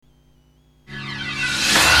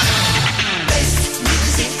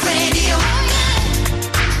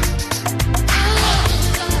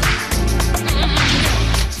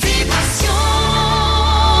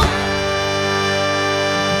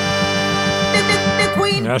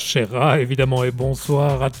Chéra, évidemment, et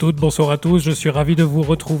bonsoir à toutes, bonsoir à tous. Je suis ravi de vous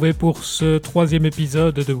retrouver pour ce 3e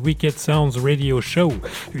épisode de Wicked Sounds Radio Show,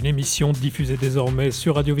 une émission diffusée désormais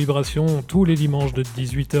sur Radio Vibration tous les dimanches de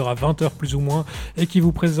 18h à 20h plus ou moins, et qui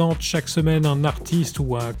vous présente chaque semaine un artiste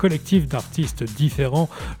ou un collectif d'artistes différents,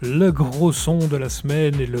 le gros son de la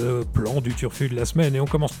semaine et le plan du turfu de la semaine. Et on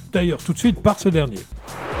commence d'ailleurs tout de suite par ce dernier.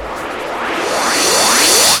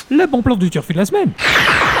 Le bon plan du turfu de la semaine.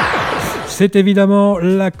 C'est évidemment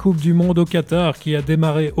la Coupe du Monde au Qatar qui a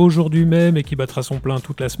démarré aujourd'hui même et qui battra son plein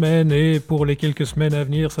toute la semaine. Et pour les quelques semaines à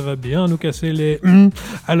venir, ça va bien nous casser les...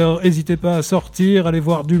 Alors n'hésitez pas à sortir, aller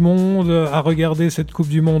voir du monde, à regarder cette Coupe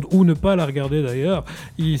du Monde ou ne pas la regarder d'ailleurs.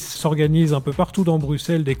 Il s'organise un peu partout dans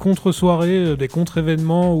Bruxelles des contre-soirées, des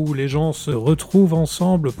contre-événements où les gens se retrouvent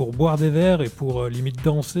ensemble pour boire des verres et pour limite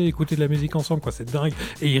danser, écouter de la musique ensemble, quoi, c'est dingue.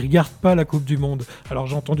 Et ils regardent pas la Coupe du Monde. Alors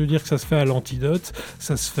j'ai entendu dire que ça se fait à l'Antidote,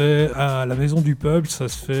 ça se fait à la maison du peuple, ça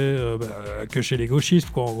se fait que chez les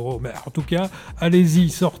gauchistes, quoi, en gros. Mais en tout cas, allez-y,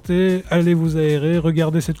 sortez, allez vous aérer,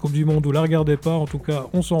 regardez cette Coupe du Monde ou la regardez pas, en tout cas,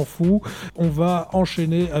 on s'en fout. On va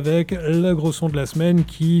enchaîner avec le gros son de la semaine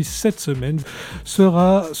qui, cette semaine,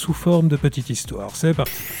 sera sous forme de petite histoire. C'est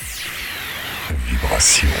parti.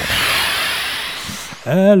 Vibration.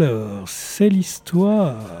 Alors, c'est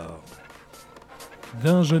l'histoire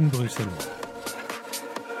d'un jeune Bruxellois.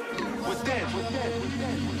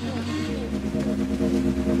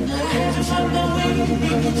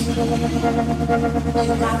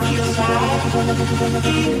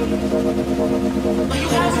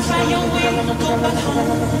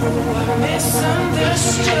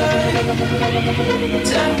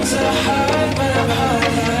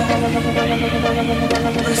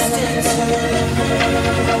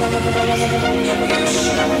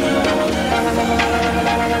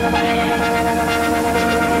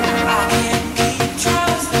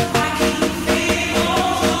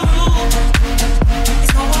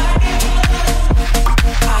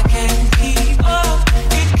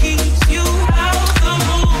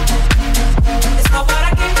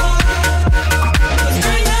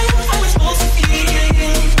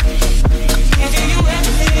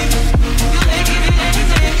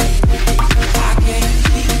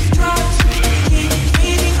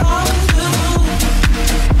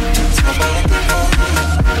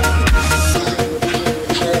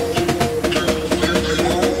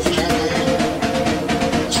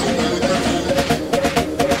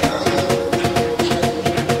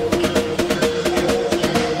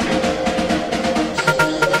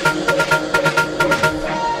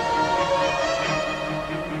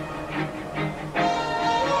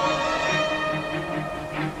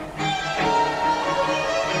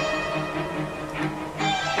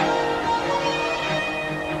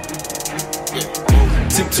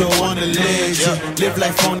 Live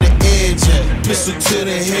life on the edge, pistol to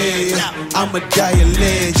the head. I'ma die a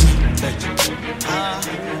legend.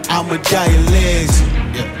 I'ma die a legend.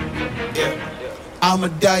 I'ma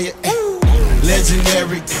die a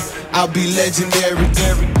legendary. I'll be legendary.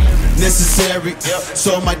 Necessary.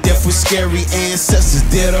 So my death was scary. Ancestors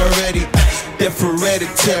dead already. Death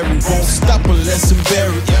hereditary. Won't stop unless I'm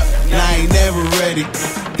buried. I ain't never ready.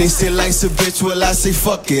 They say life's a bitch, well I say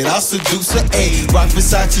fuck it, I'll seduce her, ayy. Rock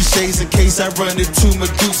Versace shades in case I run into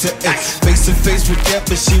Medusa, ayy. Face to face with death,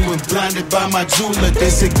 but she was blinded by my jeweler. They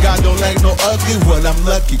say God don't like no ugly, well I'm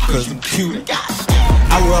lucky cause I'm cute.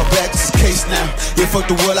 I roll back, it's a case now. Yeah, fuck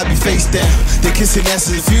the world, I be face down. They kissing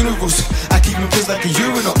asses at funerals. I keep them pissed like a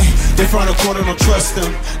urinal. They front a corner, don't trust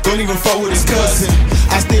them. Don't even fuck with his cousin.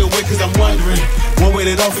 I stay away cause I'm wondering. One way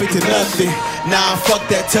they don't fit to nothing. Nah, fuck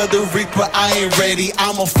that, tell the Reaper I ain't ready.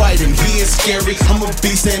 I'ma fight him, he is scary. I'm a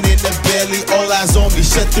beast and in the belly. All eyes on me,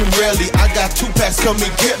 shut them rarely. I got 2 packs, come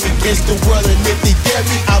and get me. Against the world and if they get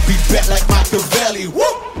me, I'll be back like Machiavelli. Woo!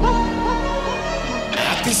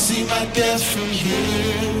 I can see my death from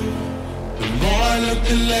here. The more I look,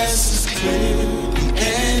 the less it's clear. The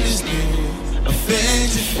end is near.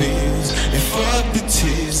 Avenge your fears and fuck the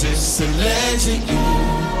tears. It's a legend.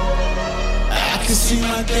 I can see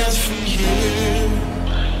my death from here.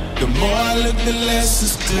 The more I look, the less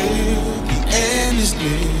it's clear. The end is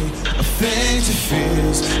near. Avenge your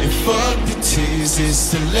fears and fuck the tears.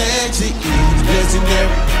 It's a legend.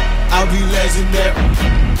 Legendary. I'll be legendary.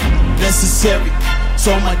 Necessary.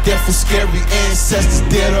 So my death was scary, ancestors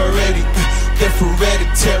dead already. Death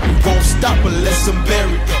hereditary, won't stop unless I'm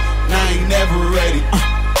buried. And I ain't never ready.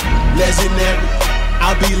 Legendary,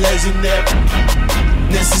 I'll be legendary.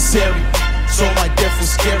 Necessary, so my death was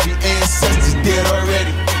scary, ancestors dead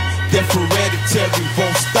already. Death hereditary,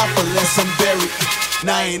 won't stop unless I'm buried. And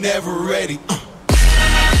I ain't never ready.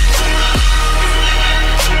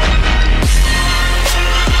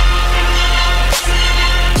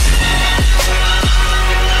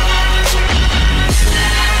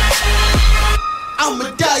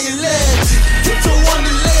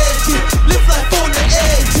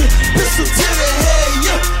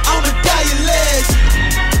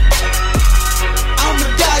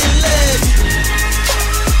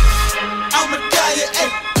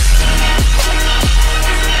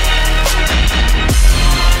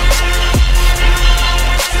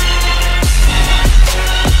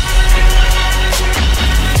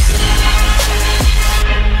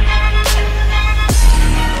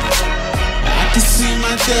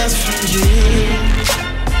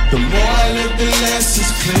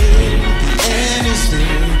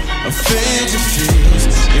 fed your fears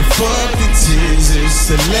and fuck the tears. It's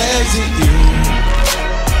a legend, you.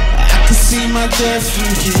 I can see my death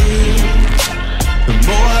from here. The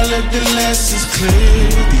more I look, the less it's clear.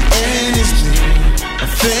 The end is near. I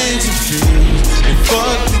fed your fears and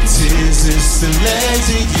fuck the tears. It's a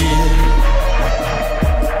legend, yeah.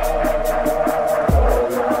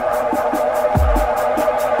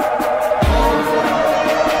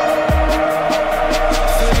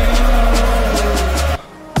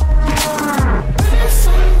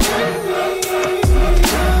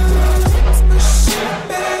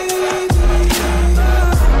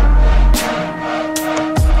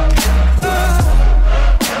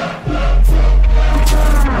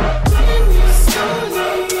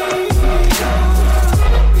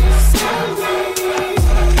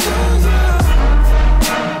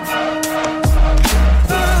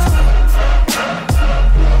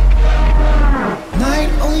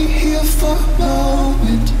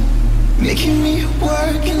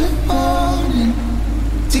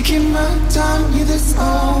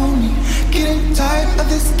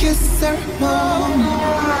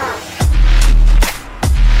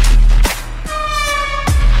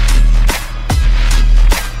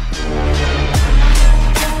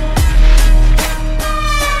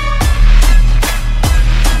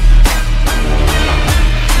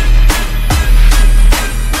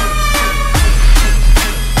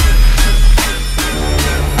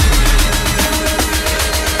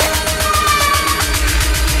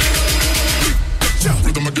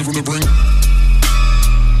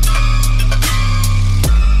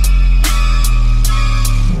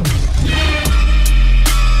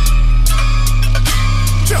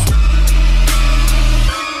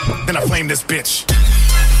 This bitch.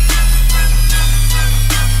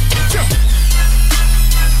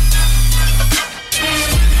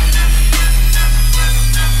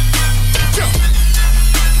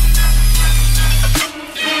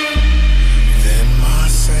 Then my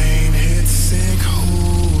sane hit sick, who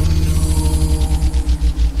knew?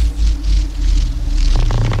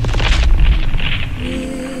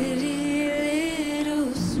 Pretty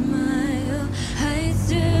little smile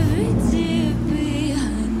hides every tear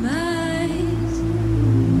behind my eyes.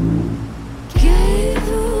 Gave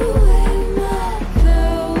away my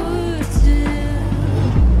power till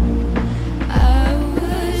I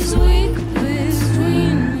was weak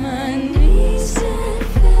between my knees and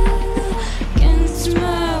fell against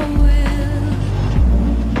my will.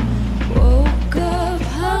 Woke up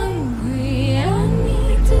hungry, I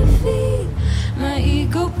need to feed my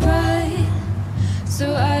ego pride, so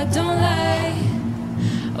I don't lie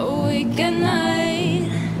awake at night,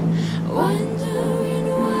 wondering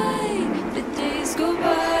why the days go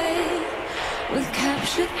by with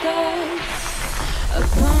captured thoughts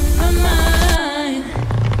upon my mind.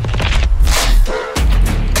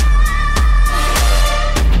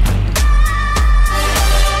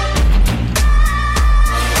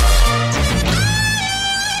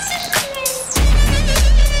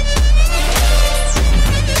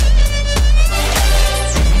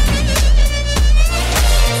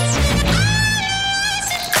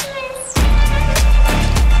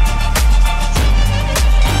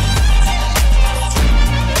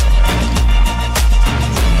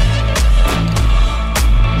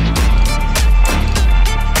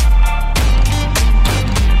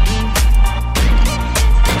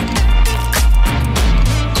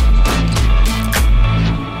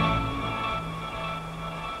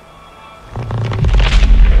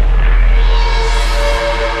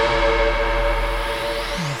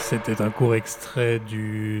 C'était un court extrait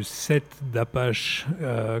du set d'Apache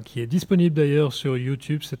qui est disponible d'ailleurs sur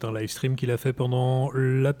YouTube. C'est un live stream qu'il a fait pendant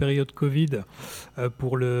la période Covid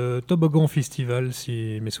pour le Toboggan Festival,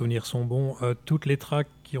 si mes souvenirs sont bons. Toutes les tracks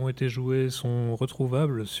qui ont été joués sont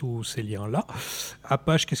retrouvables sous ces liens-là.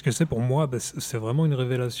 Apache, qu'est-ce que c'est pour moi ? C'est vraiment une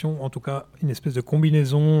révélation, en tout cas une espèce de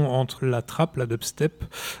combinaison entre la trap, la dubstep,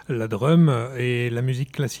 la drum et la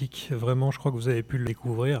musique classique. Vraiment, je crois que vous avez pu le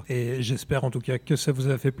découvrir et j'espère en tout cas que ça vous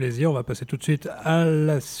a fait plaisir. On va passer tout de suite à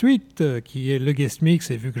la suite qui est le guest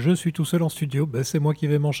mix, et vu que je suis tout seul en studio, c'est moi qui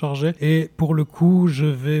vais m'en charger, et pour le coup je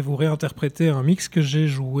vais vous réinterpréter un mix que j'ai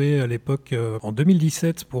joué à l'époque en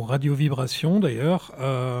 2017 pour Radio Vibration d'ailleurs,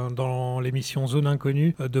 dans l'émission Zone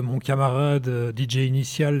Inconnue de mon camarade DJ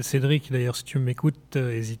initial Cédric. D'ailleurs, si tu m'écoutes,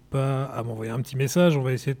 n'hésite pas à m'envoyer un petit message, on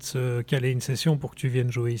va essayer de se caler une session pour que tu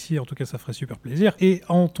viennes jouer ici. En tout cas, ça ferait super plaisir. Et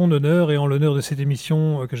en ton honneur et en l'honneur de cette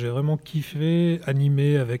émission que j'ai vraiment kiffé,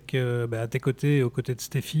 animée avec à tes côtés et aux côtés de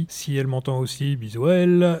Stéphie, si elle m'entend aussi, bisous à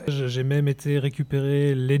elle. J'ai même été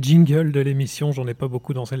récupérer les jingles de l'émission, j'en ai pas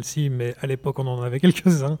beaucoup dans celle-ci, mais à l'époque on en avait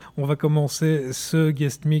quelques-uns. On va commencer ce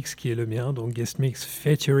guest mix qui est le mien, donc guest mix fait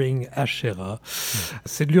featuring Ashera.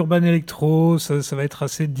 C'est de l'urban électro, ça va être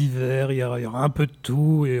assez divers, il y aura un peu de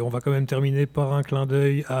tout et on va quand même terminer par un clin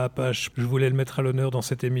d'œil à Apache. Je voulais le mettre à l'honneur dans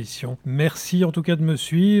cette émission. Merci en tout cas de me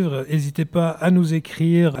suivre. N'hésitez pas à nous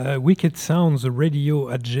écrire à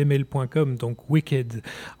wickedsoundsradio@gmail.com. Donc Wicked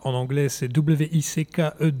en anglais c'est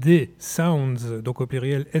W-I-C-K-E-D Sounds, donc au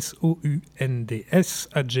pluriel S-O-U-N-D-S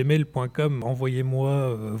 @gmail.com.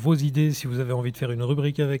 Envoyez-moi vos idées si vous avez envie de faire une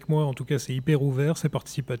rubrique avec moi. En tout cas c'est hyper ouvert, c'est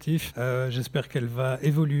participatif. J'espère qu'elle va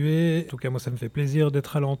évoluer. En tout cas moi ça me fait plaisir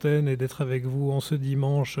d'être à l'antenne et d'être avec vous en ce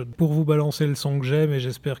dimanche pour vous balancer le son que j'aime et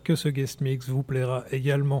j'espère que ce guest mix vous plaira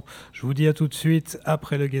également. Je vous dis à tout de suite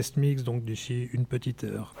après le guest mix, donc d'ici une petite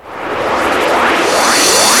heure.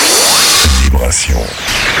 Vibration.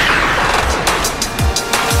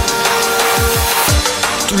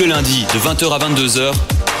 Tout le lundi de 20h à 22h,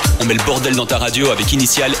 on met le bordel dans ta radio avec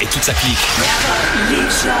Initial et toute sa clique.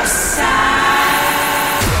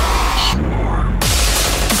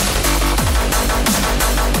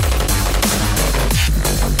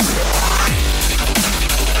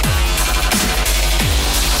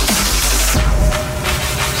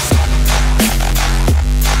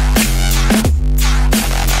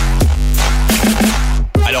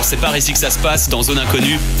 Alors c'est par ici que ça se passe dans Zone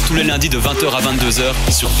Inconnue, tous les lundis de 20h à 22h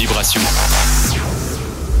sur Vibration.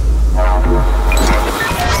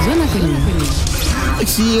 Zone Inconnue.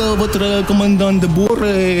 Ici votre commandant de bord,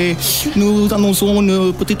 nous annonçons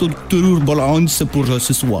une petite turbulence pour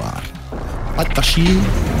ce soir. Attachez,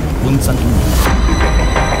 bonne santé.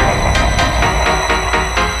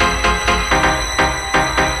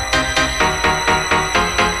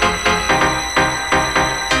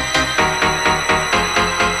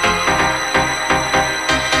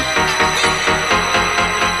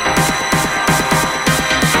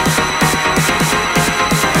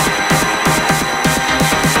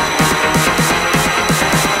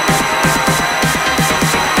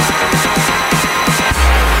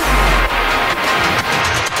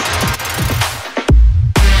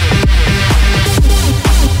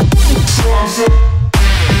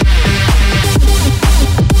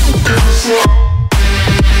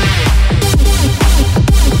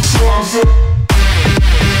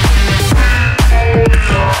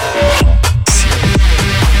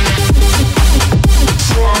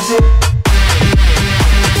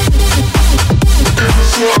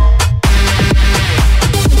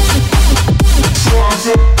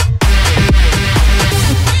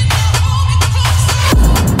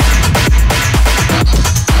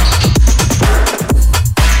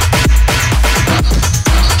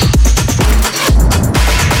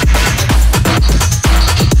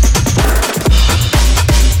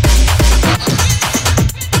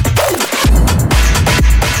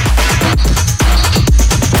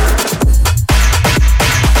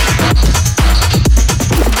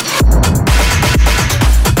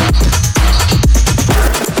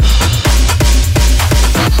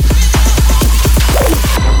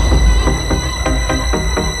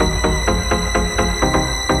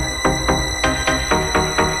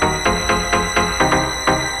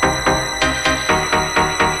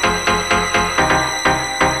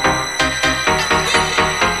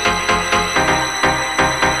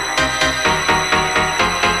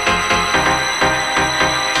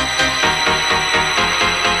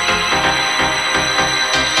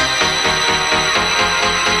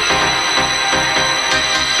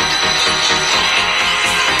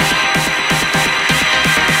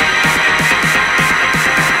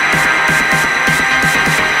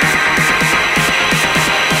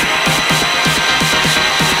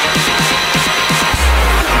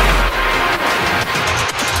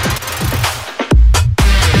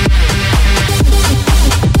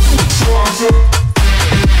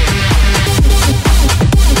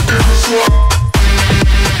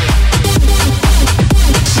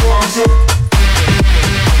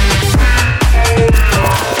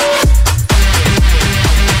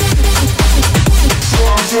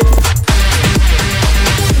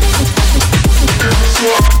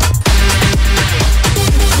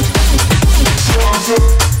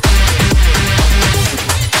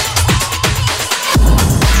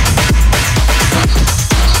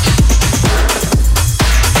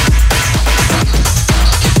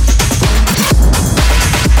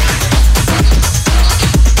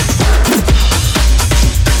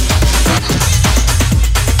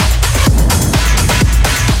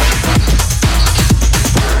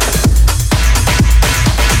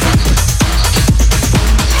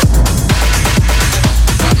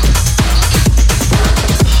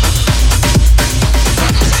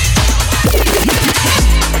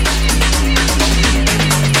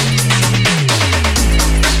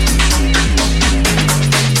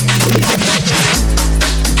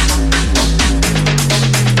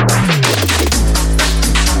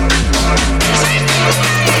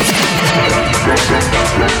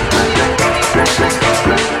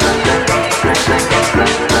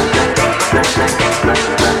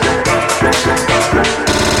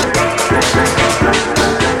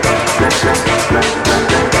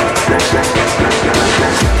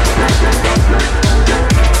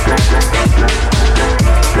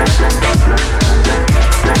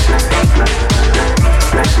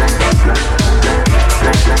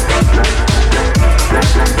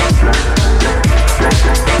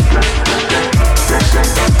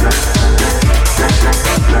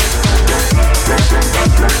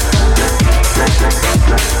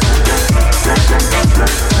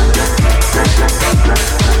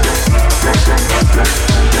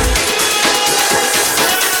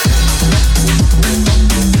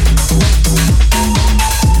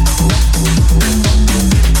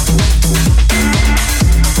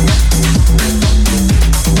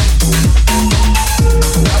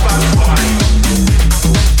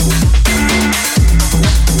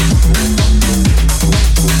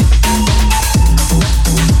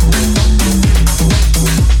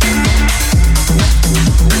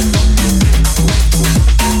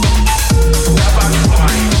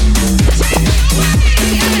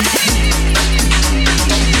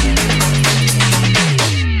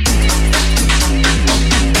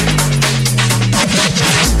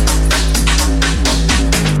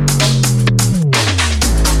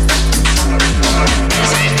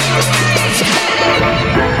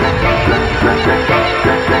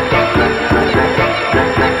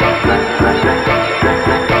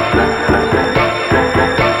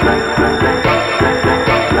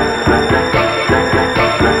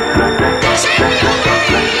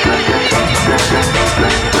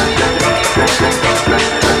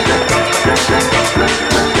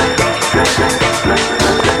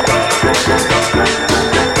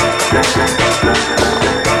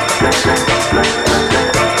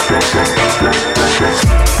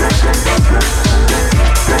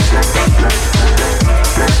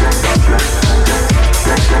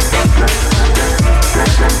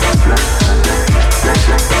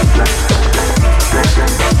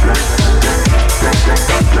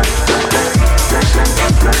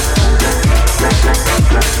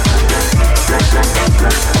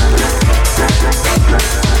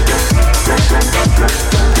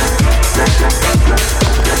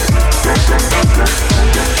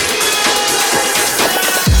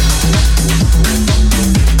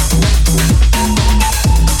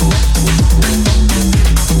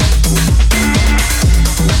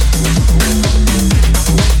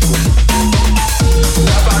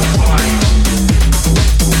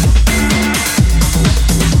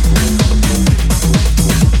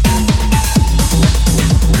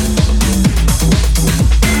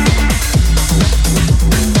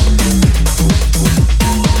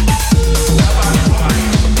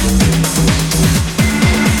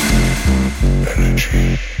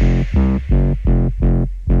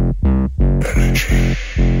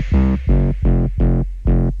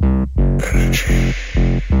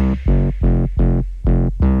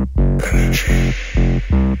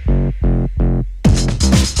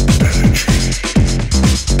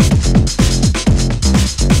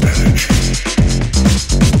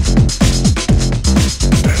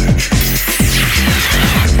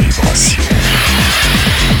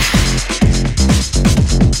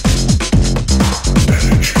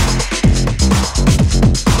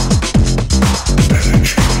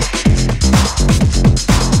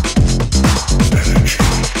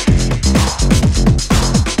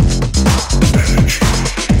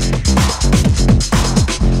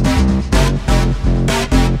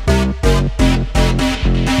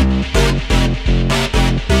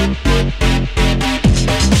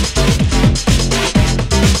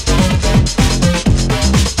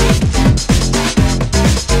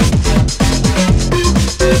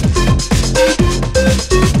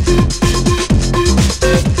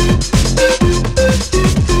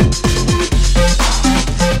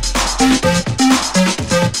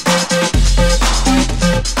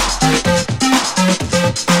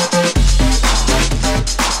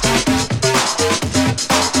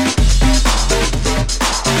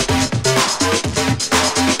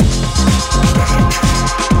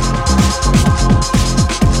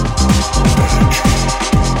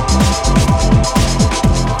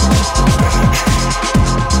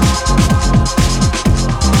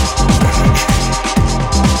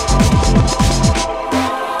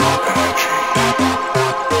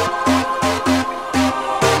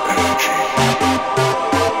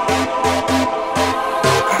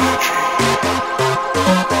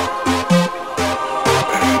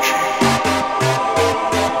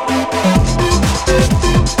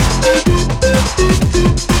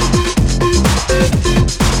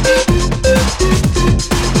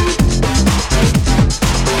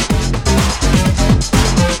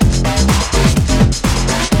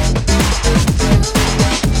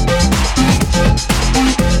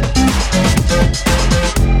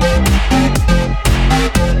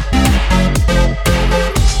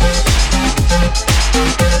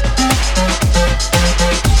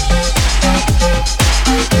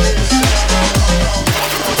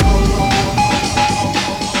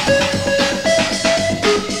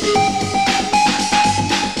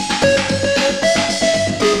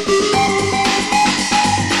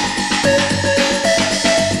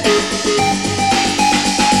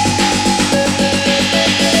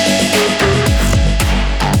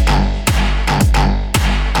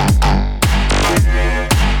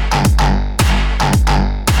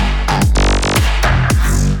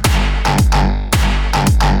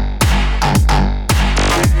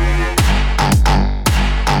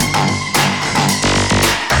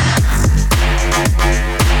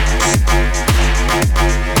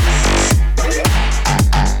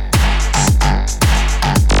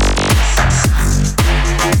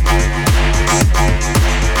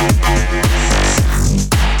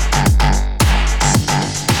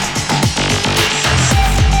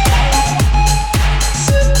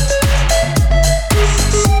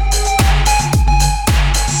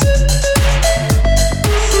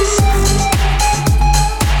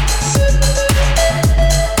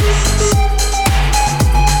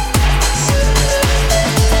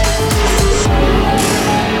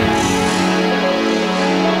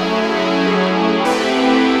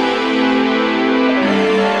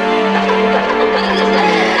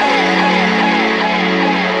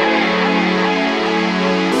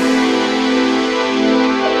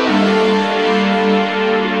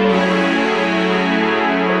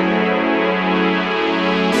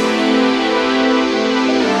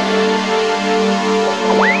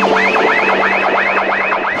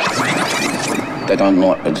 don't know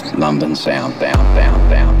what it's London sound. Down.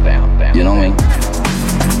 You know what I mean?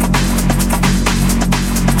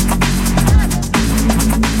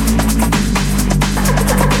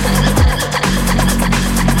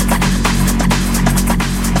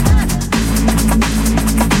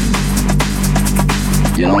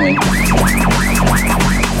 You know what I mean?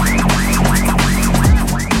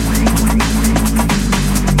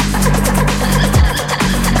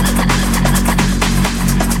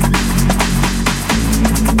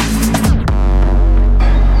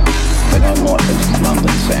 They don't know what this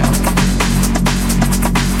London sound.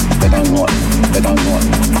 They don't know what this London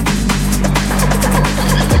sound.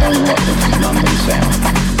 They don't know what I don't know what this London sound.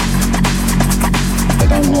 I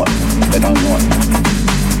don't know what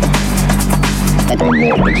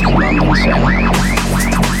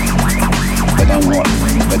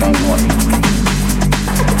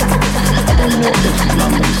I don't know this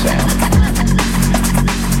London sound.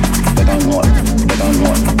 I don't know what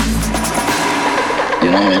you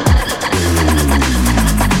know what I mean?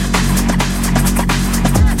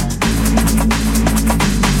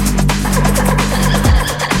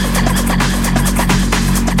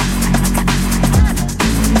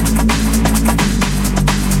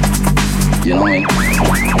 You know what I mean?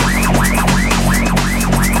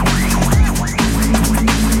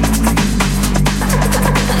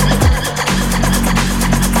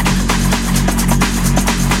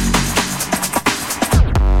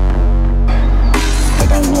 They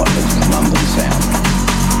don't know what this London sound.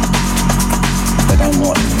 They don't know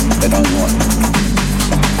what this London sound. They don't know what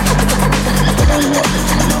I don't know what this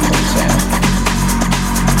London sound.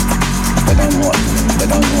 They don't know what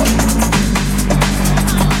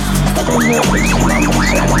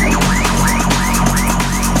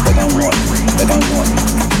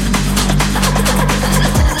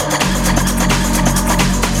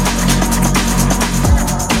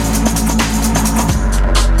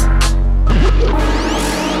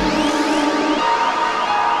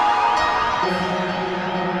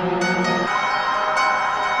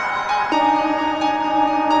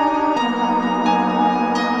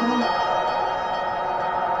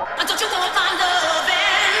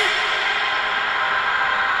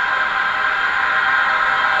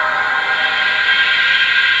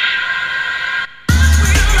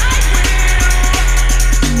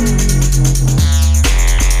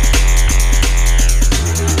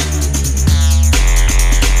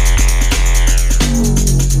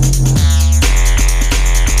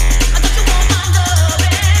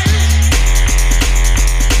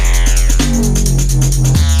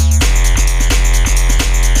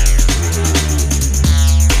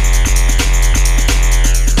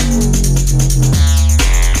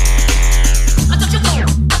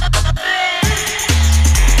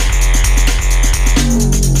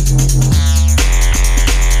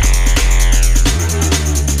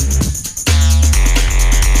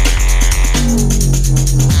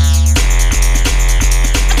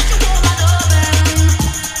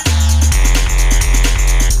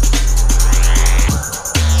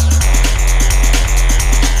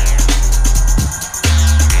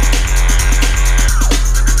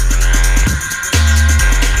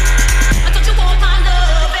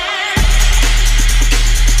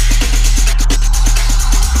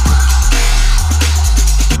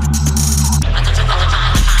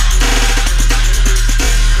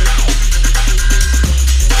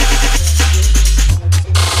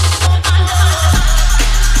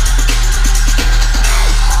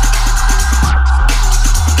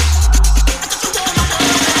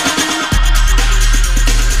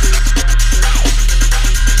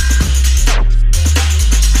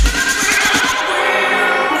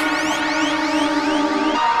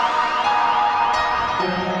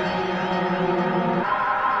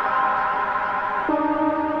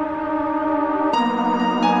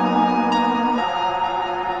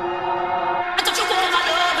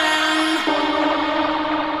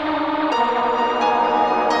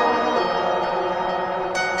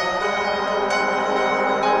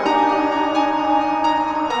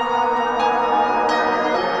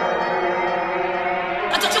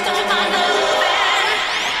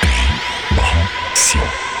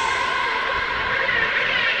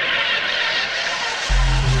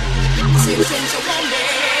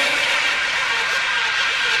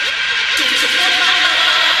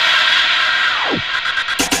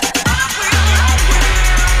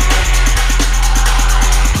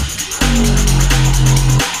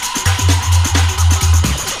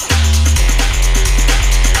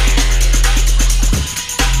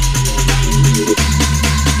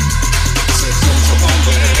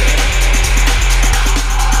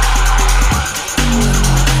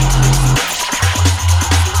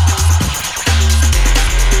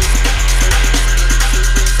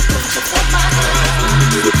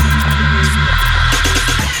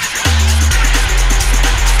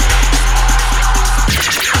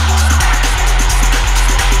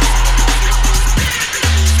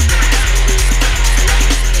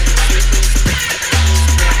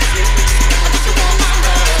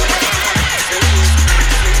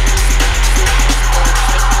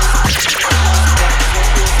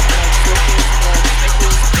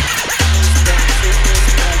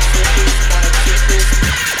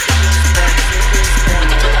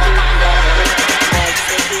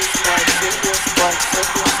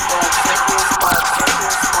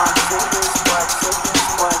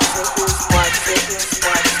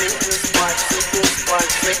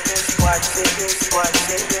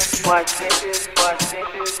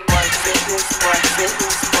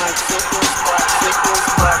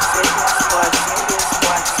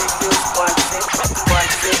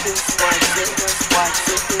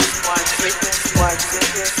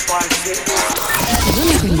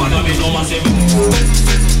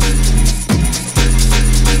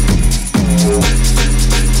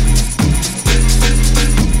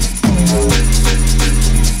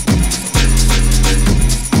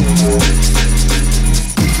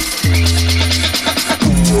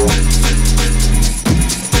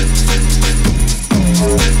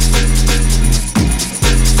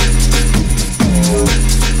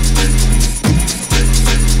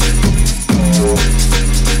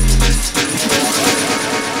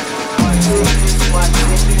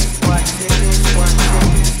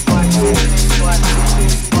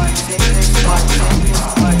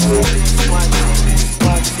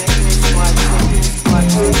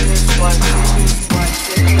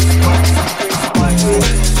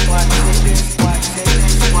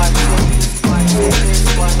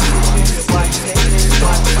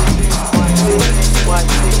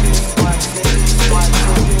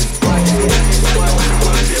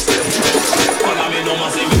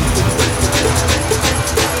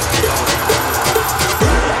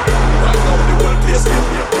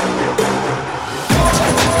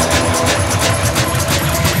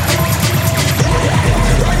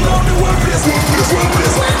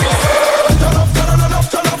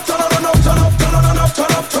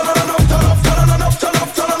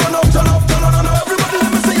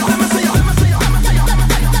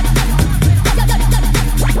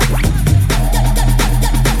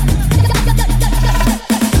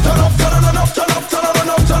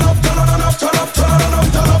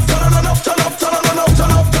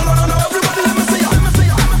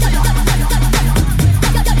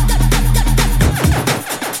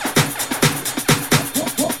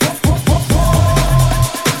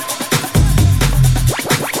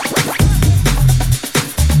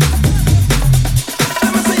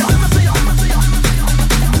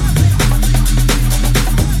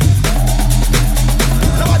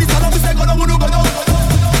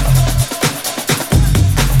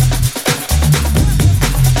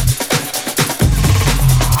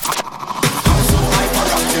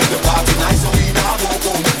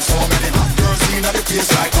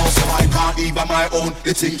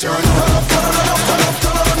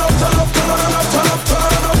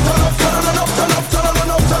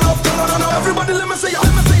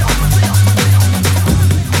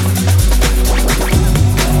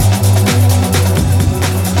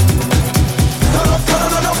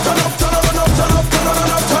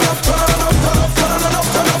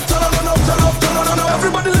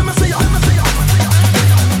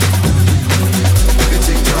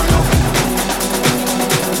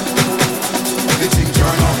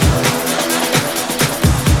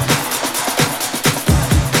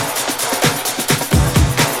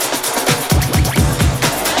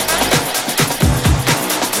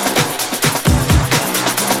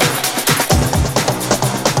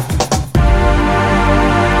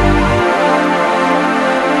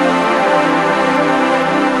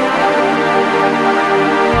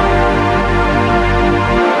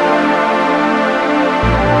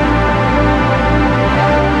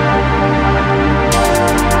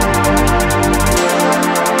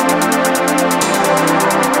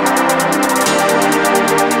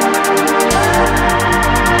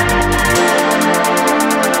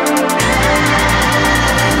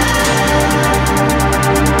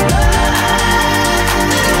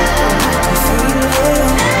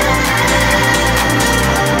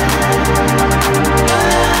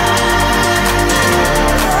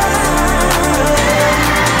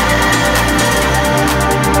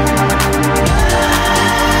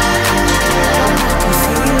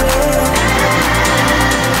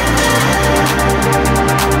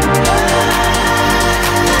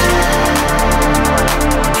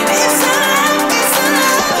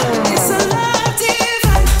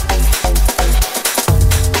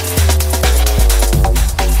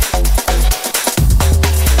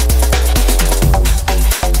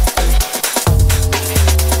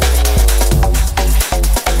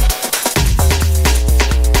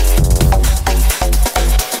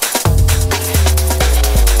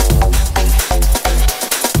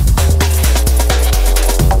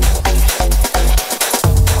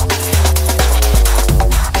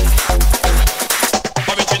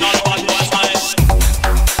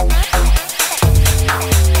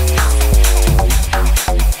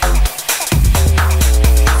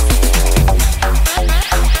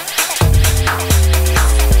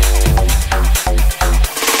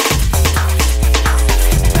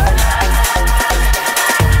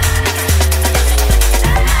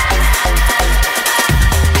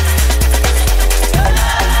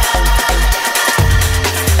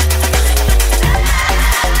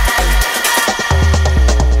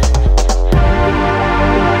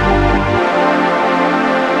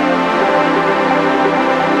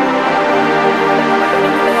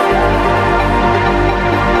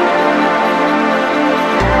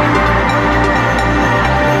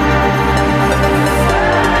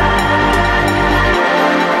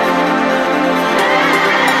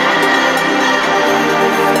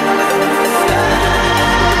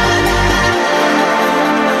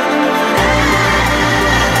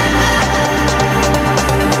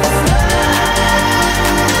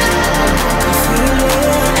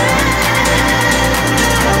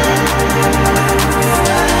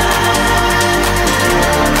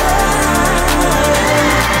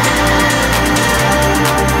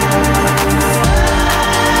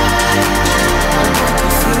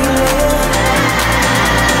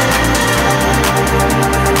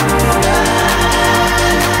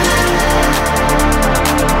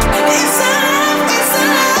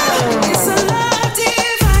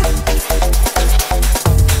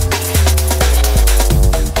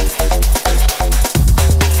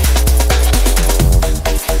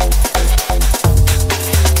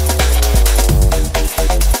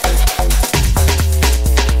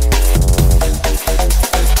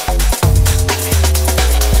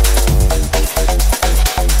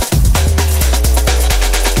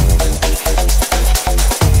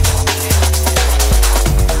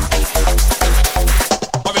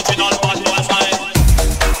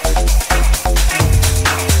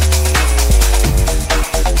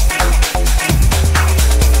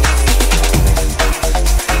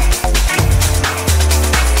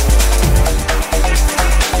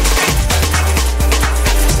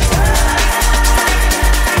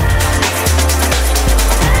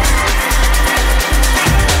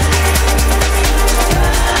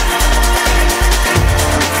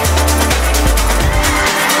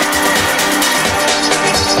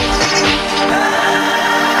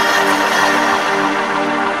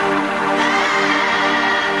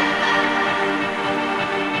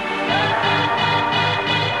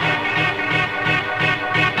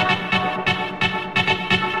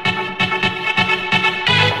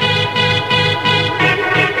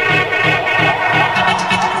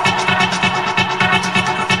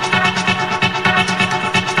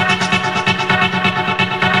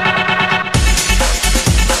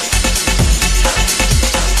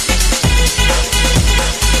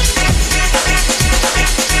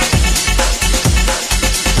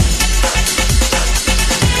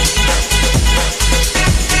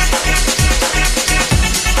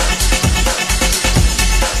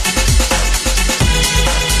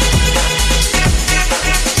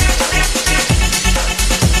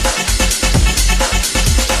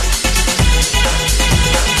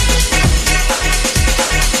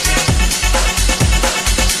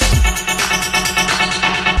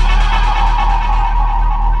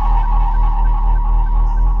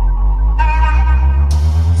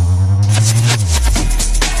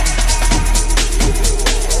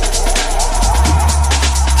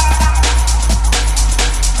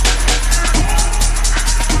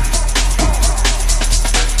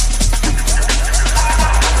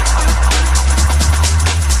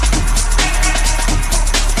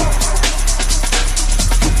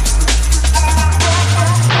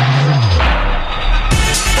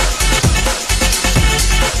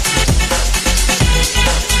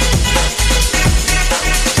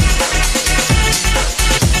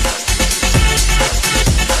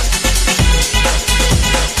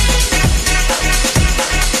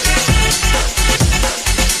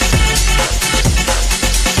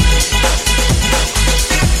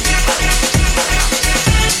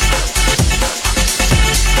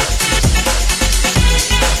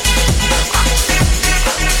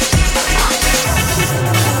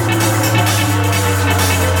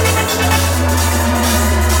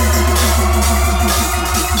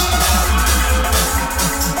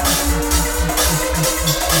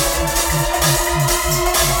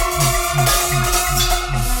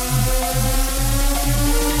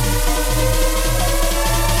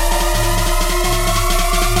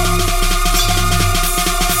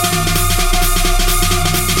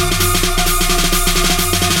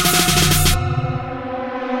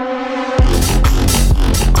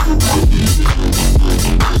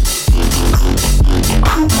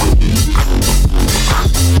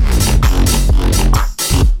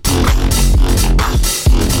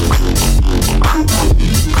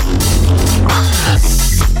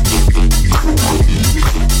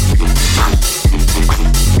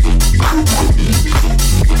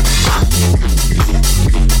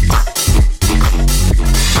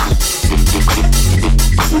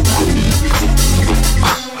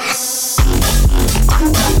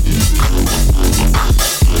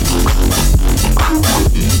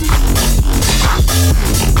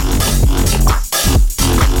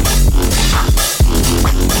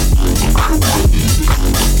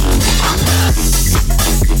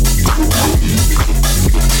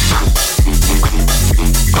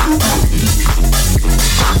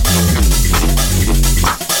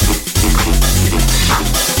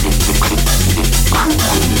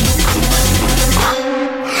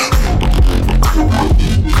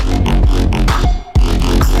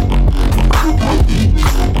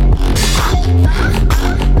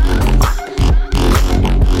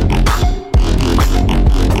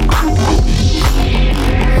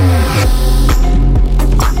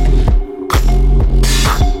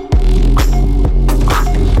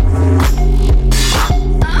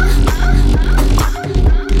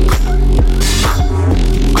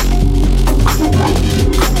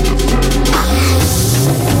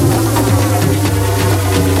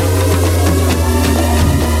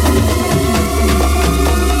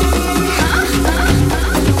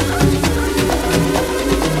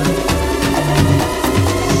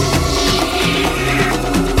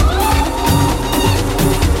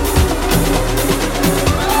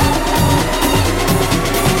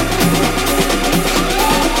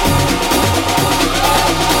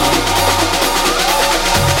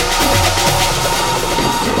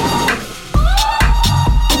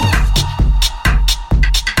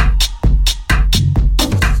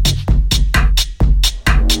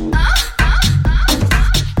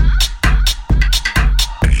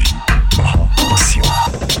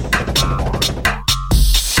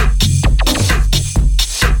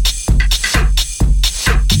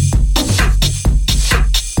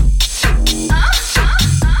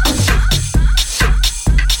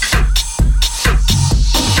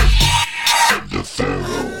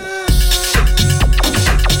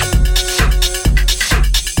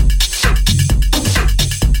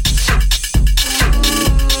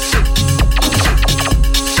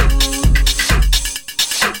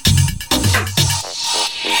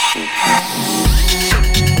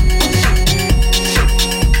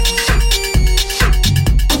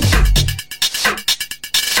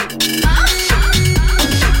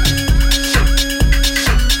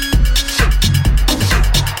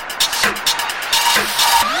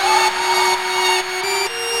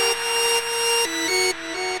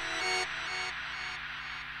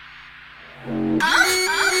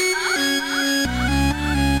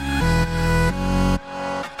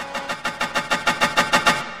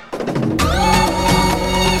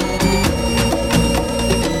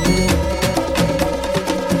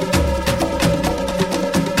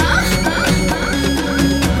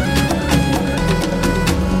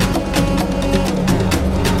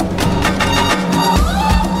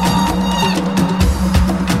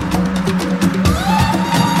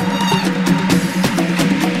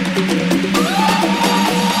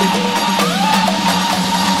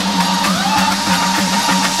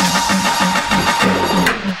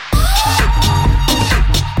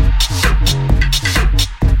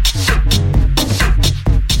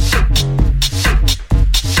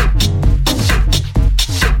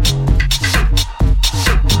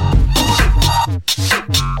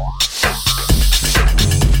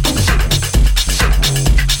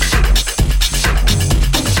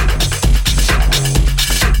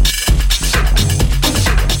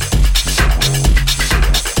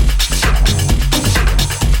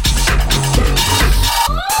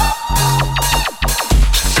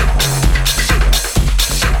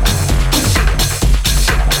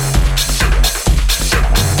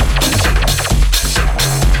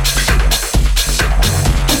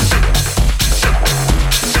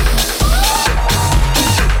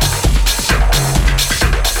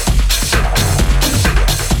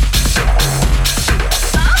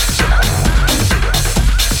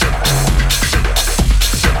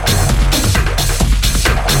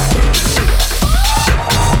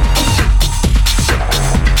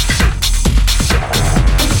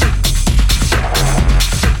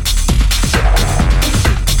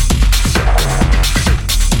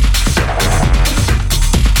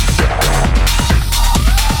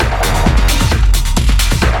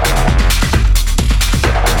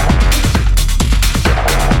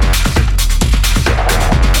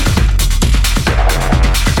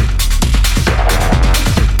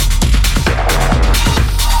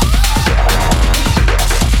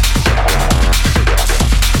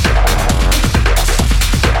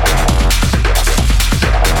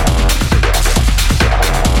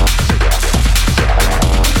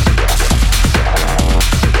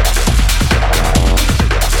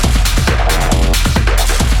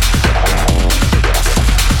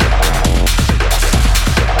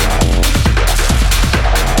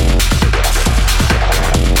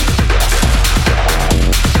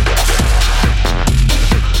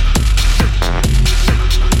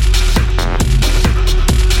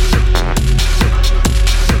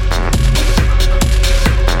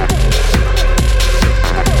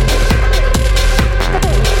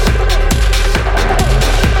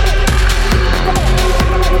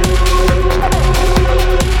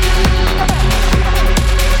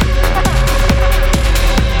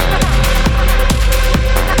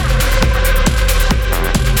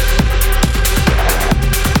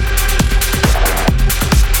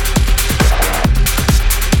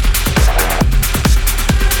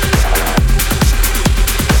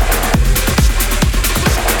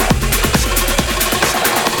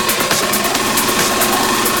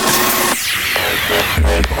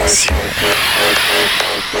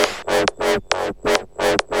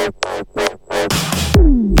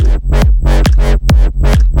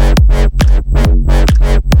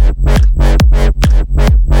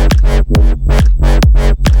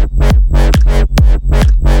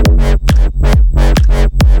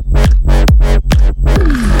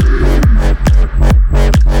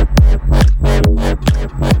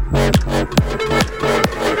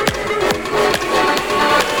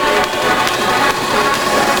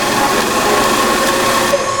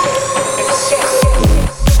Shit.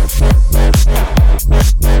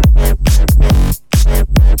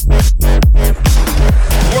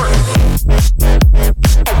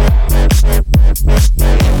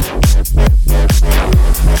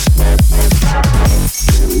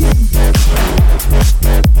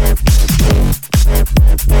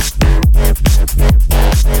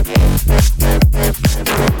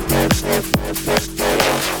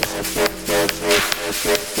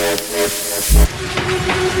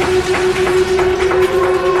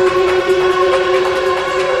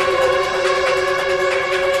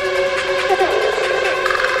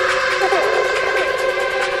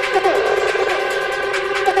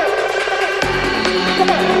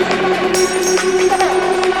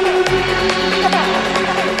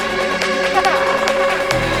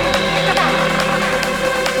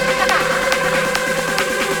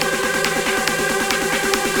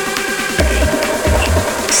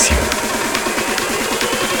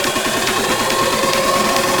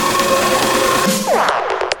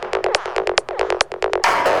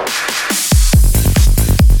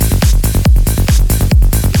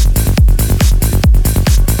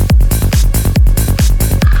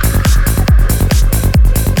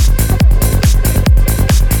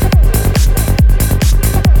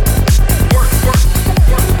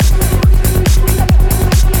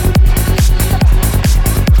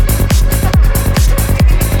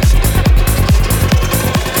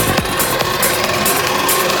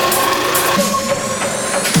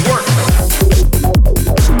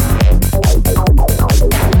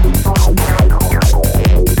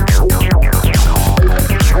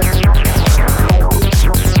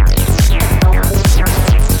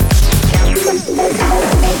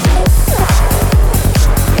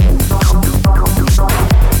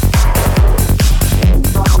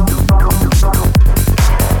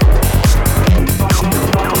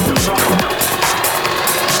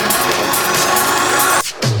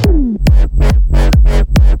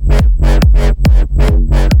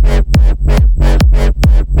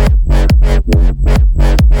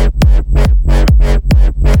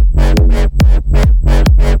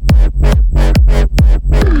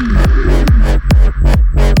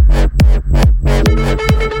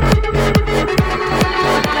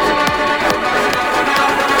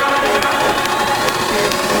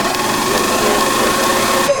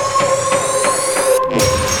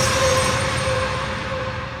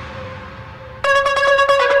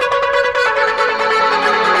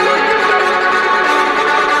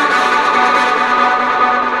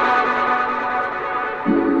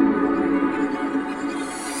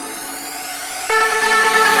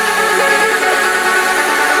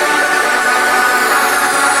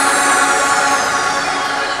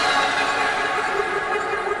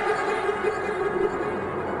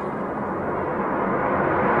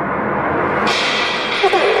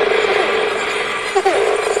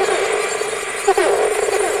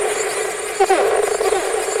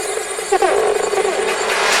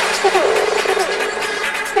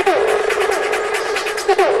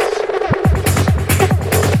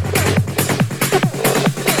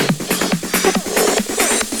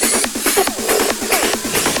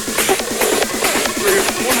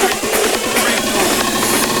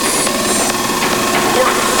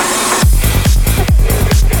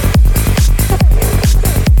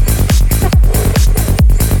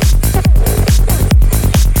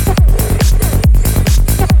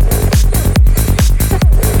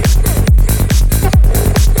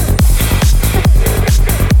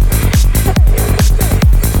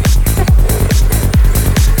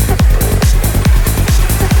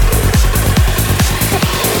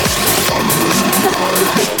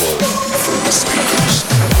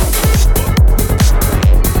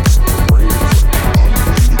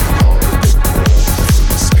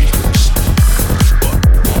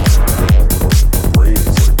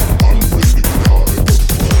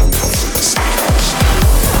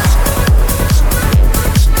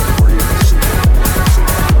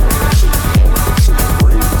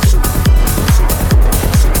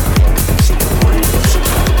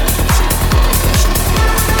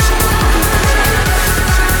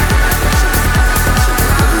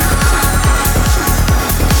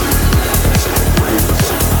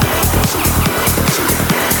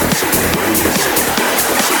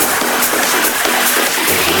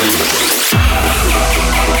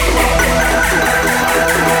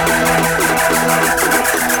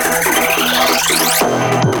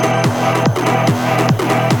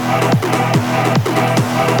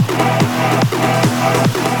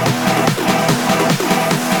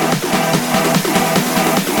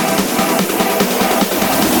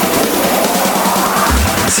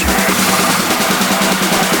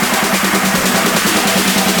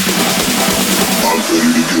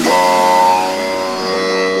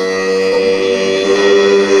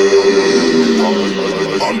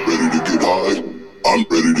 I'm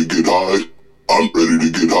ready to get high. I'm ready to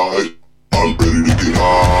get high. I'm ready to get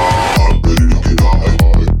high. I'm ready to get high.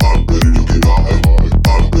 I'm ready to get high.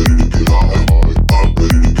 I'm ready to get high. I'm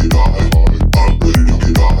ready to get high. I'm ready to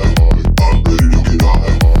get high. I'm ready to get high.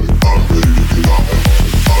 I'm ready to get high.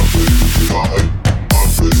 I'm ready to get high.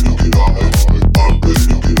 I'm ready to get high. I'm ready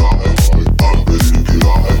to get high. I'm ready to get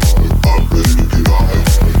high. I'm ready to get high.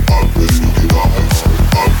 I'm ready to get high.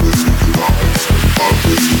 I'm ready to get high. I'm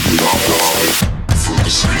ready to get high. For the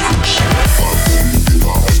secrets. I'm ready to get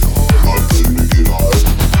high. I'm ready to get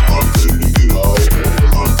high. I'm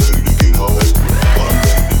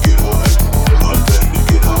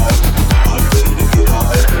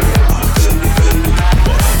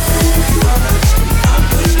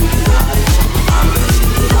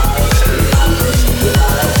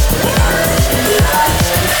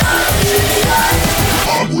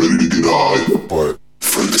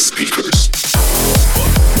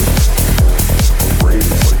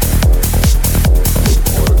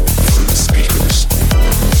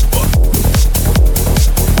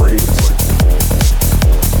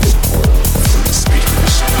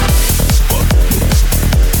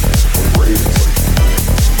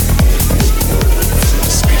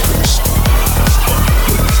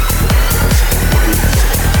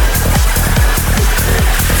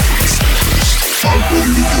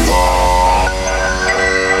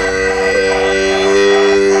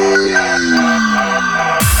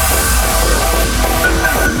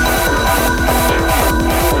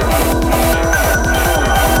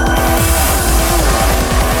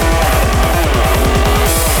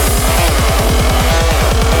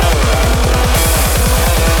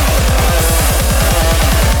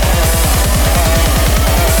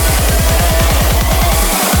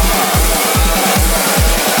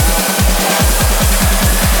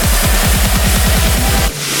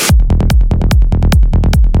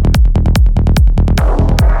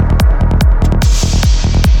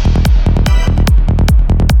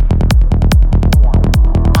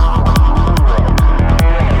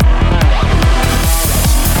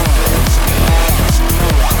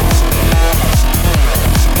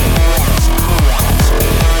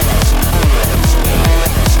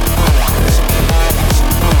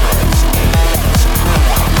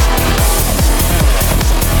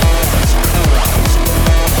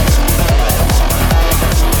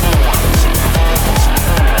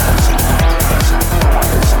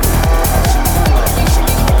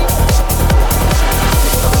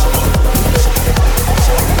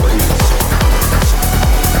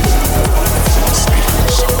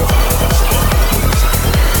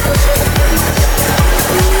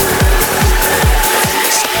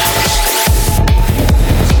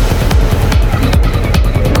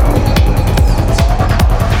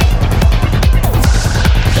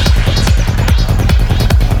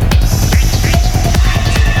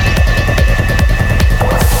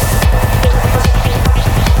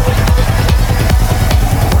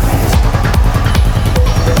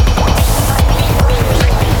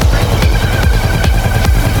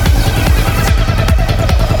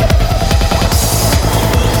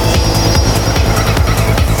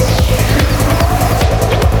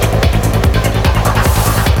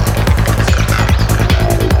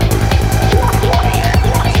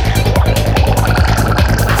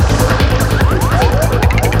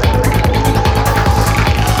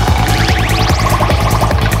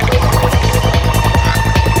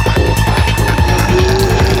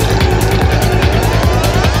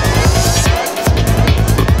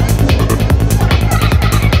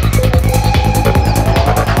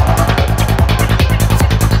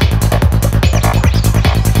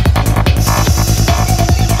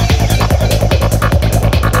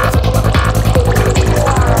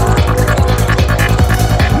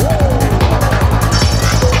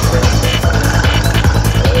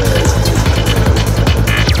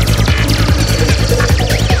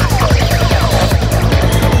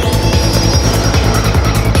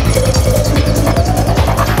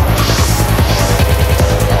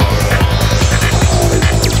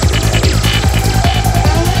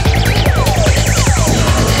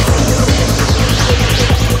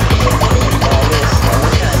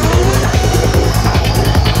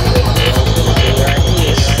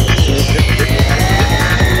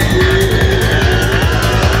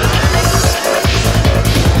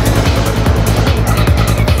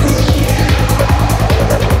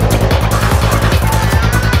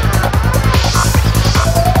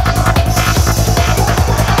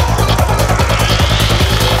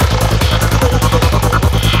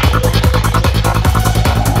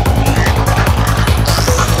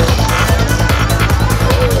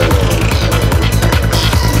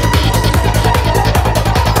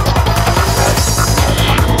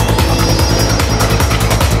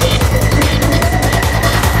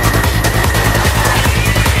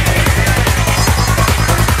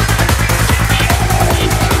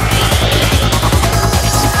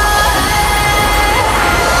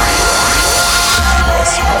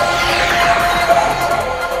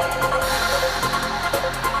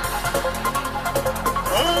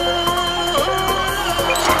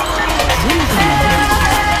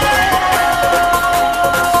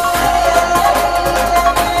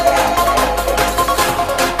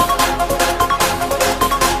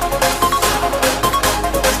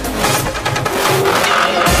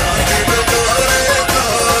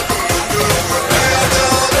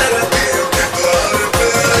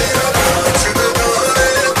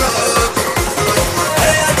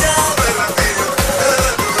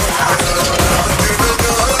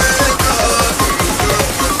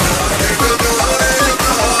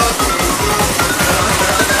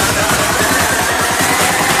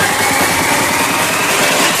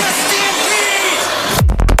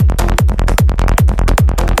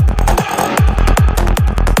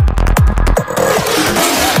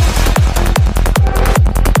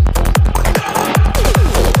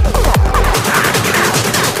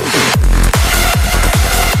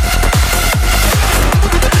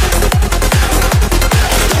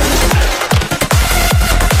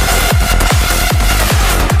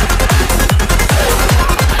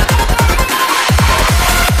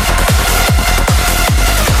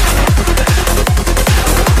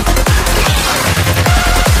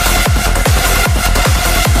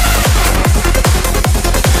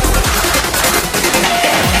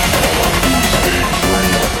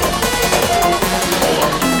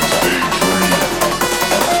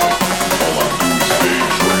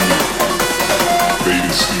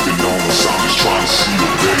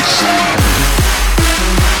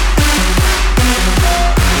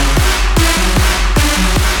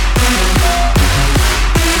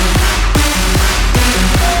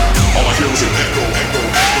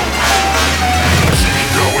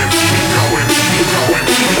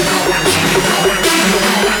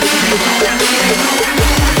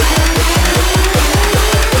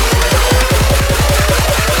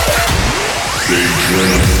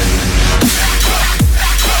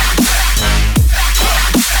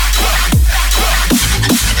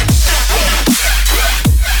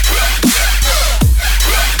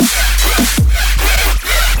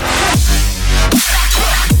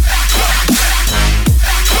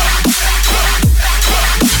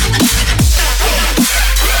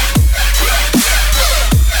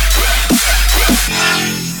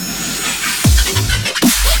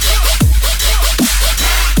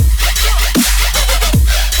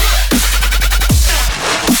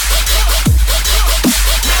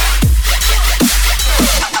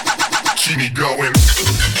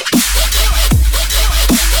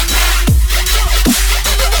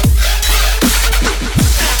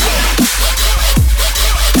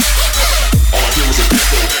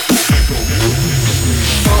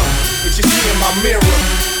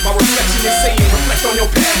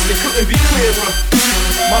it couldn't be clearer.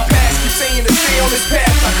 My past keeps saying to stay on this path,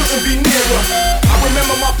 I couldn't be nearer. I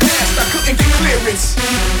remember my past, I couldn't get clearance.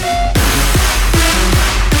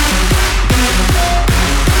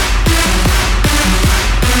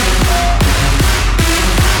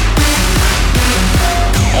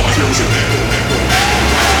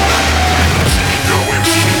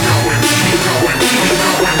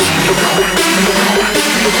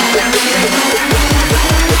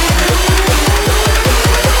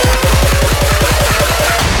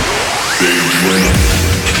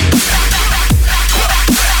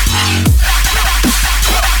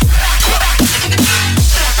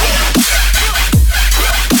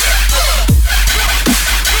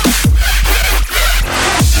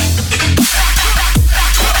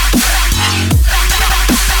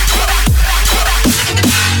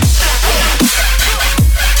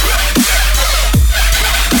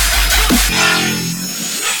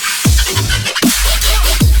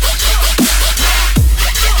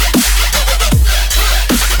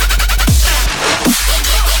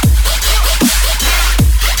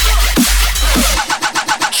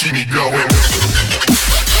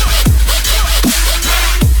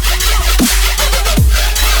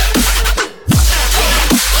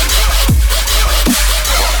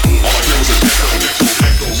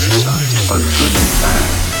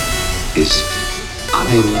 Is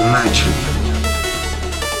unimaginable.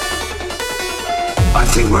 I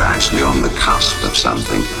think we're actually on the cusp of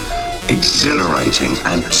something exhilarating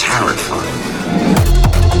and terrifying.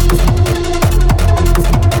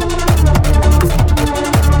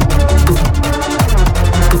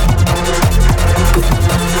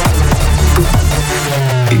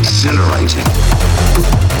 Exhilarating.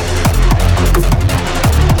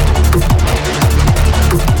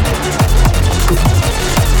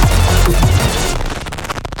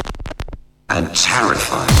 And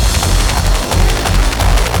terrifying.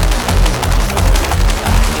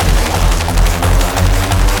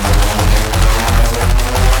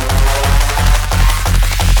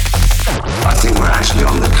 I think we're actually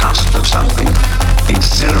on the cusp of something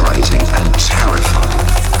exhilarating and terrifying.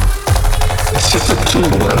 It's just a tool,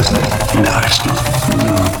 isn't it? No, it's not.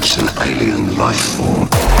 No, it's an alien life form.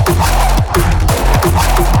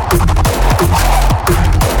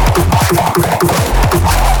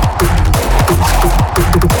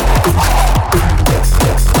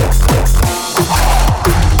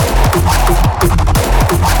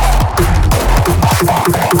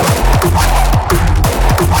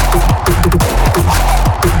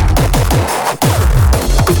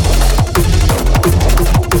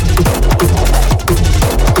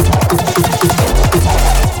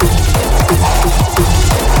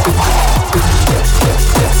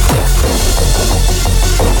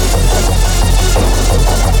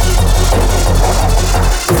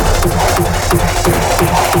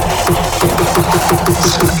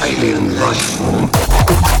 It's an alien life form.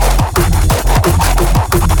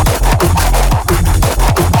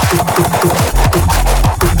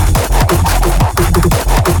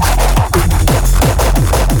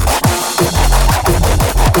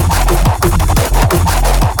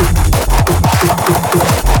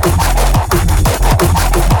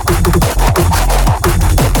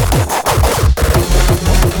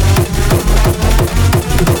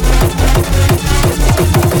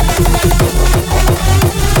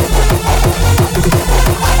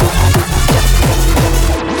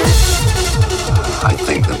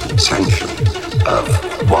 Potential of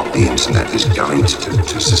what the internet is going to do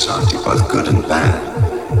to society, both good and bad,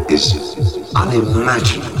 is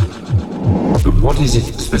unimaginable. But what is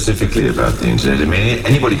it specifically about the internet? I mean,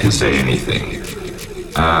 anybody can say anything.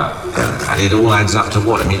 And it all adds up to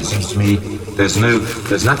what? I mean, it seems to me there's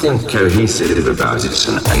nothing cohesive about it. It's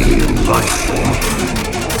an alien life form.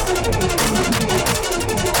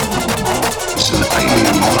 It's an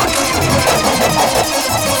alien life form.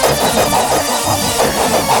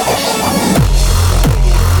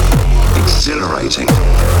 Exhilarating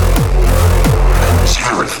and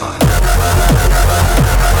terrifying,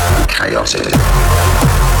 chaotic,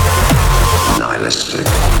 nihilistic.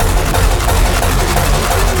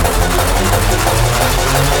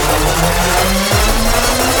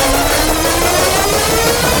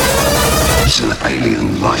 It's an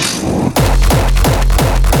alien life form.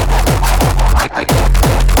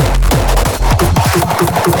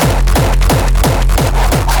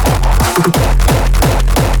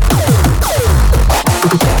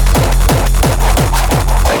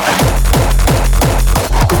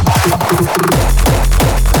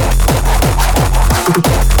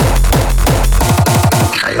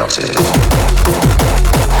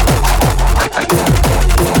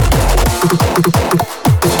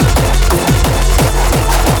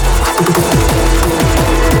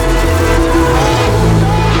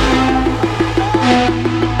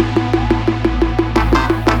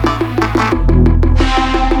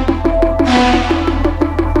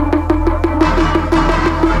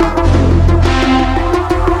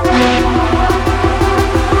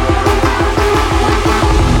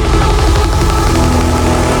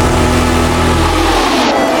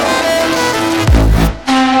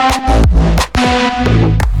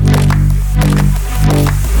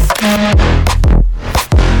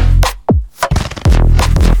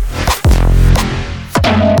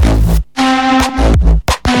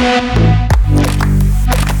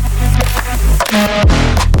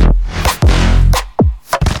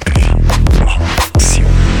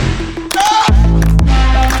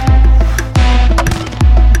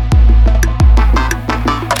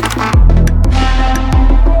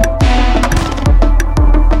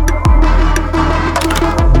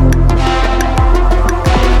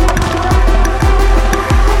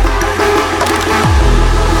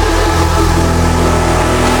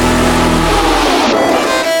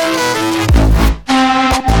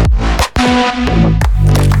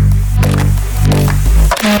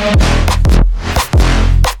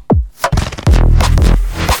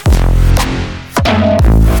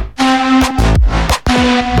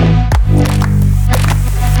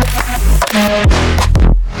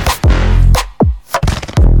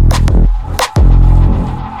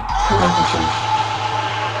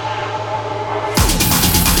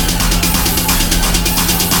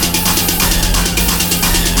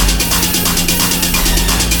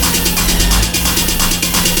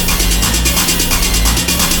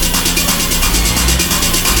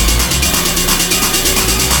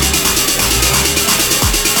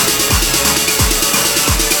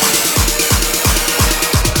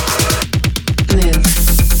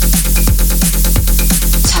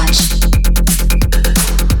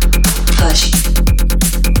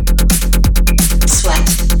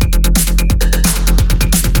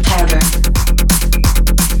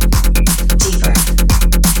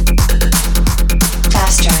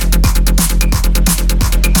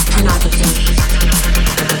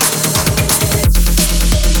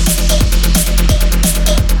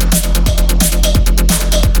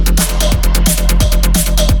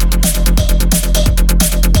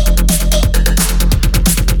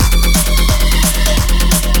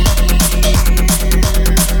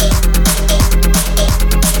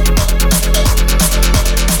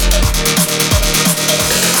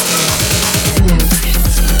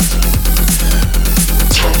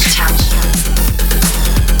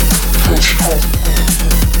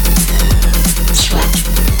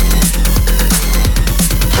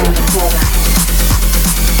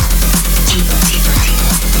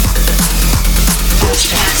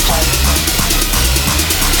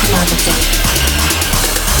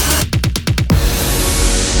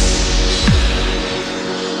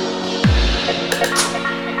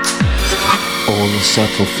 All the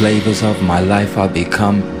subtle flavors of my life are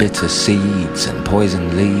become bitter seeds and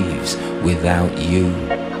poison leaves without you.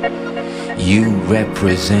 You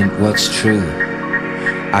represent what's true.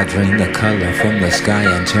 I drain the color from the sky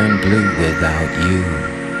and turn blue without you.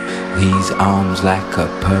 These arms lack a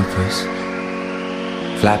purpose,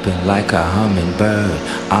 flapping like a hummingbird.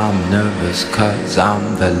 I'm nervous 'cause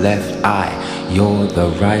I'm the left eye, you're the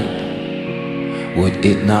right. Would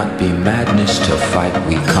it not be madness to fight?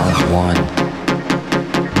 We can't one.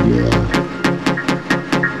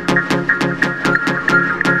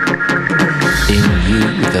 In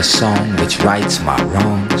you, the song which rights my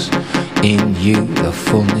wrongs. In you, the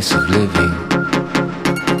fullness of living.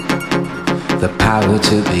 The power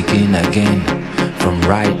to begin again from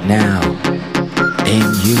right now. In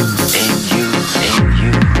you, in you, in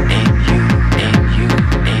you, in you, in you,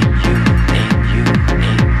 in you, in you, in you.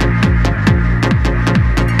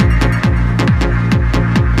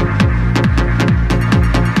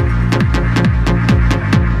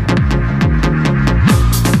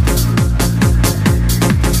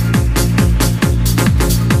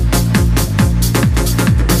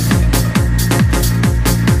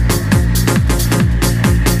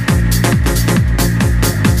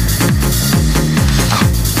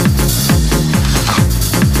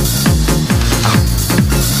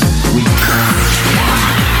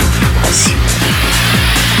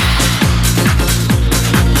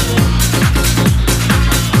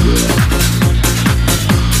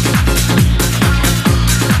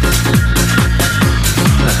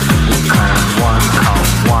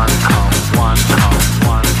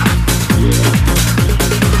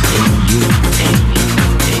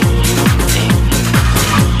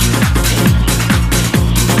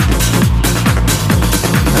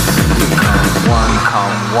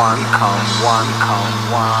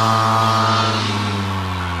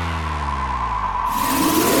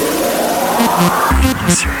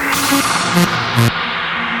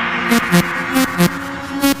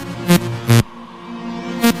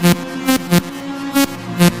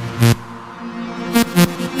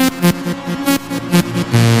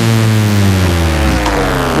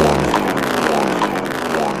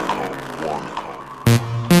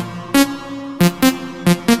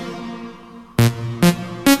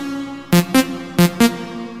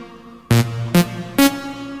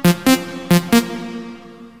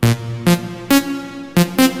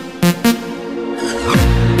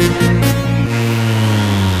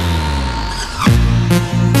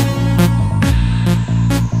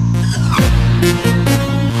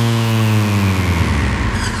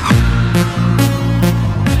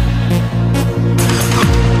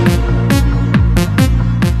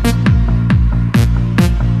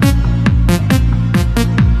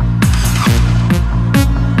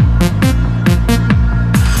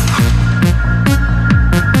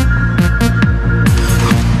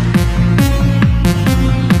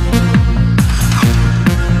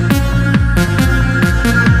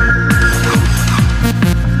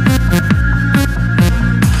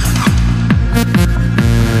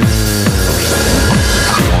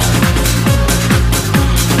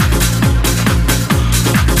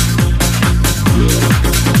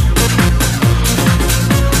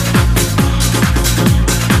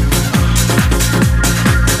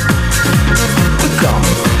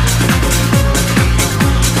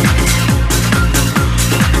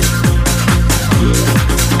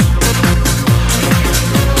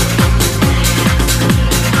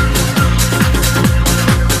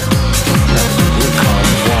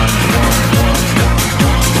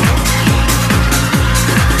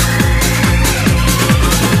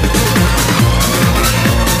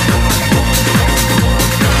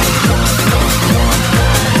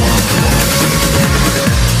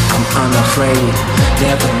 afraid,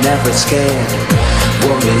 never scared.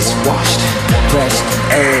 Worries washed, pressed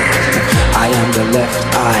air. I am the left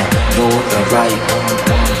eye, nor the right.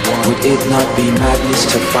 Would it not be madness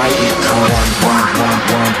to fight it? Come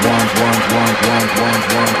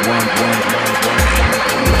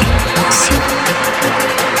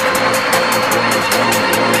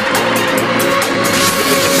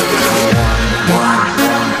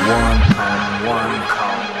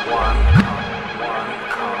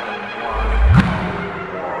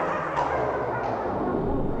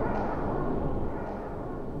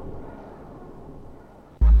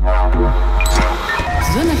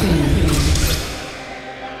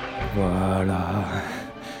Voilà.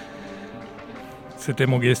 C'était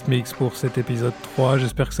mon guest mix pour cet épisode 3,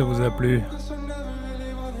 j'espère que ça vous a plu.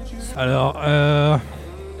 Alors,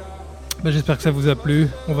 j'espère que ça vous a plu.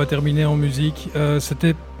 On va terminer en musique.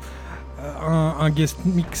 C'était un guest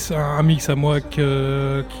mix, un mix à moi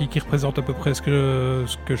qui représente à peu près ce que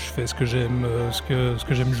je fais, ce que j'aime, ce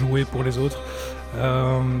que j'aime jouer pour les autres.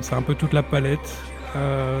 C'est un peu toute la palette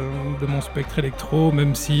de mon spectre électro,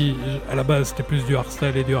 même si à la base c'était plus du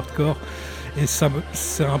hardstyle et du hardcore. Et ça,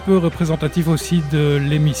 c'est un peu représentatif aussi de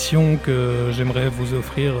l'émission que j'aimerais vous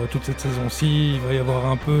offrir toute cette saison-ci. Il va y avoir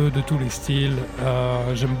un peu de tous les styles.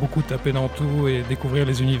 J'aime beaucoup taper dans tout et découvrir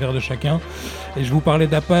les univers de chacun. Et je vous parlais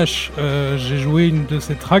d'Apache. J'ai joué une de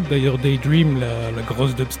ses tracks, d'ailleurs Daydream, la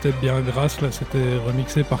grosse dubstep bien grasse. Là, c'était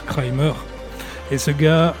remixé par Kramer. Et ce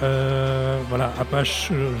gars, voilà, Apache,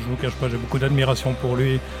 je vous cache pas, j'ai beaucoup d'admiration pour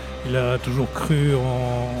lui. Il a toujours cru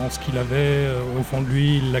en ce qu'il avait au fond de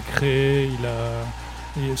lui, il l'a créé,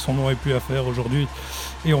 et son nom est plus à faire aujourd'hui.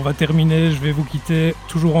 Et on va terminer, je vais vous quitter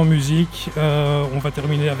toujours en musique. On va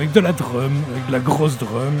terminer avec de la drum, avec de la grosse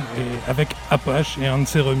drum, et avec Apache et un de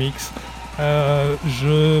ses remixes.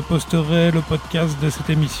 Je posterai le podcast de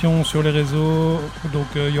cette émission sur les réseaux, donc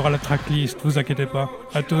il y aura la tracklist, vous inquiétez pas.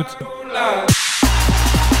 À toutes.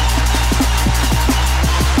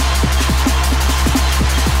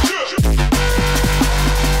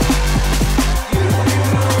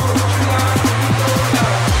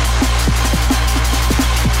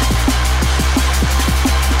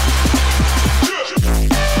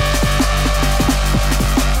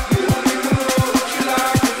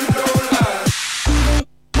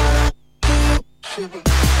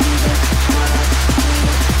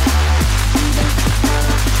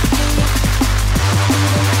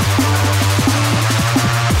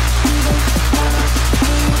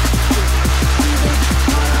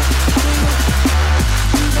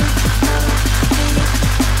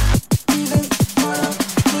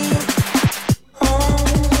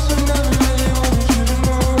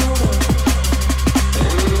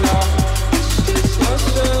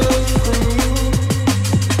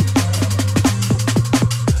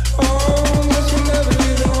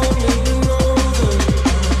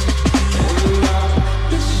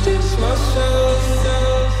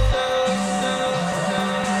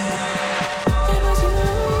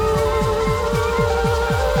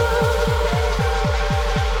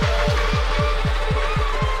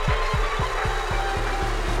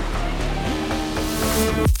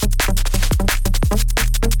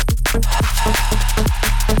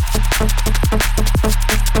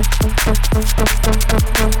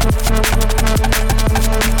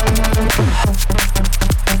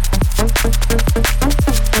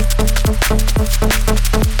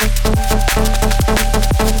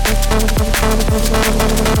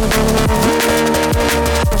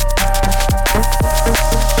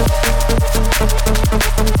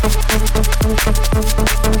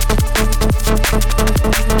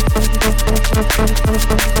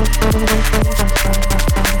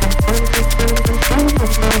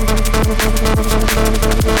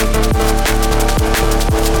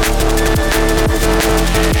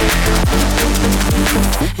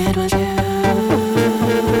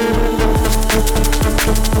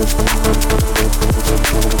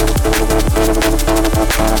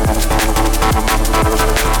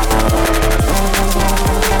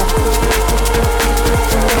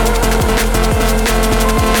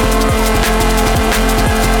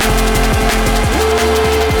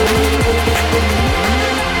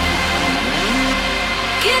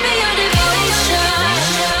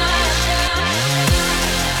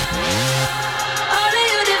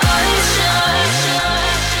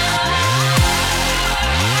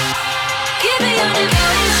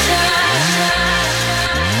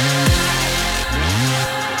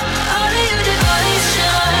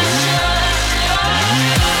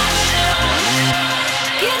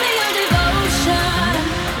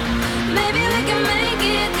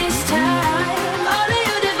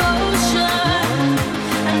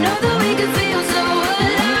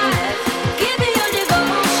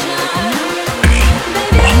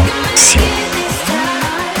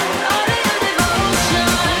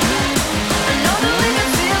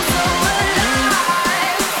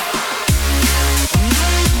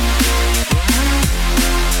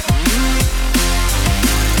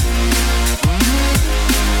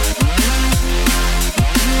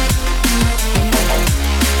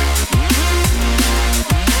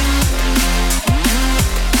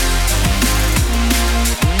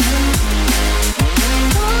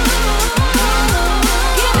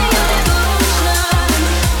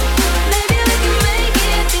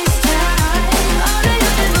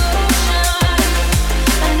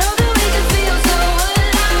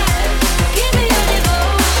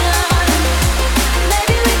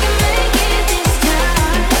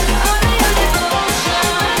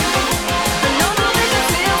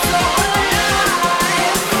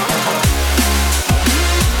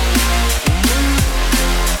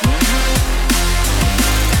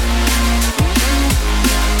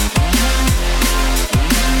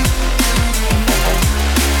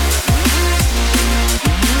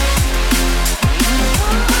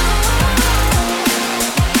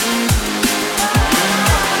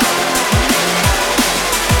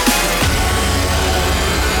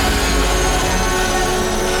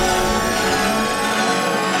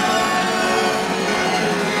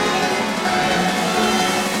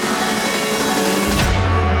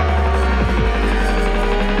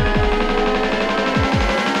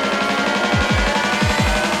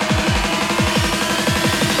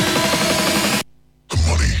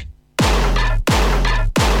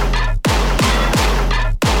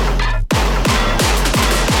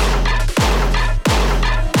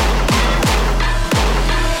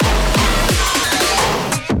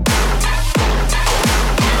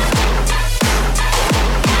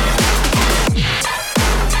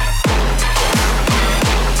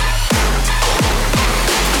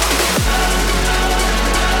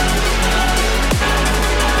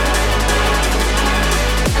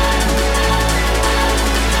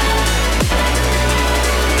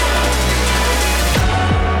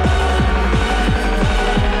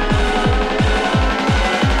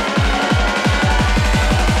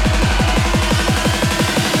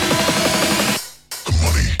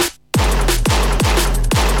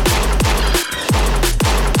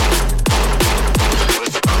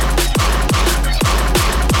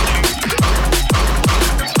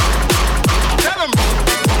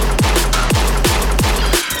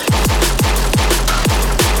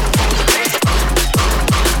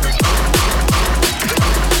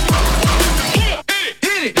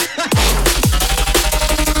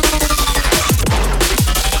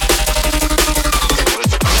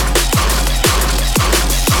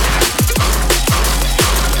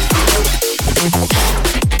 We'll be right back.